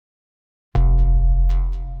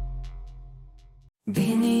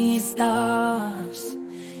Beneath stars,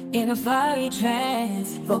 in a fiery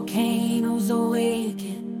trance, volcanoes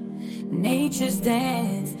awaken, nature's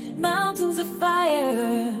dance, mountains of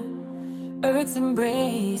fire, earth's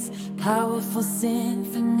embrace, powerful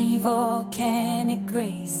symphony, volcanic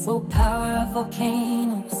grace. Oh, power of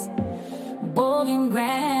volcanoes, bold and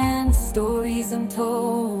grand, stories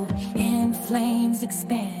untold, in flames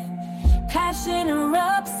expand. Passion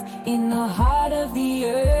erupts in the heart of the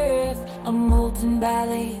earth, a molten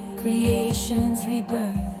ballet, creation's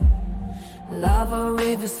rebirth. Lava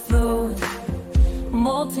rivers flow,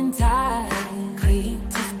 molten tide,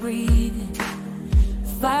 creatures breathing,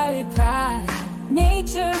 fiery pride,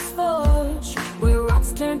 nature's forge, where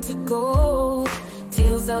rocks turn to gold,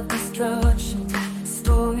 tales of destruction,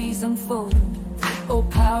 stories unfold. Oh,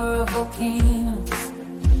 power of volcanoes,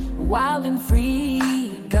 wild and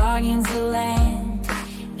free, guardians of land,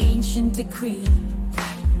 ancient decree.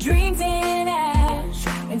 Dreams in ash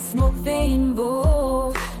and smoke they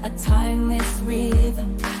invoke, a timeless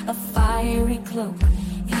rhythm, a fiery cloak.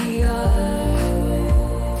 The earth,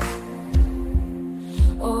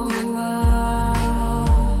 oh,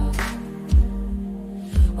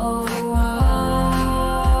 oh,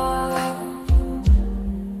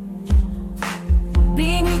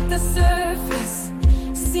 beneath the surface,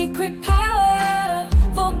 secret power,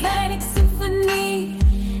 volcanic symphony,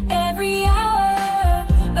 every hour,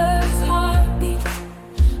 earth's heartbeat,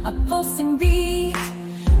 a pulsing beat,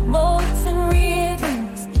 molten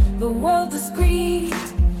rhythms, the world discreet.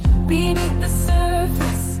 Beneath the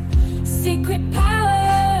surface, secret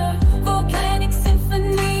power, volcanic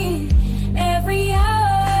symphony, every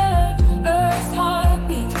hour, earth's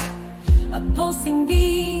heartbeat, a pulsing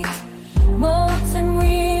beat, molten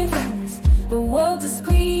rhythms, the world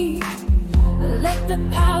discreet. Let the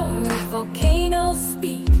power of volcanoes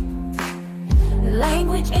speak,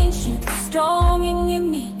 language ancient, strong and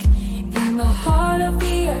unique, in the heart of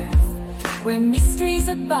the earth, where mysteries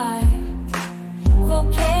abide.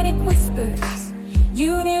 Volcanic whispers,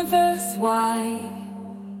 universe wide.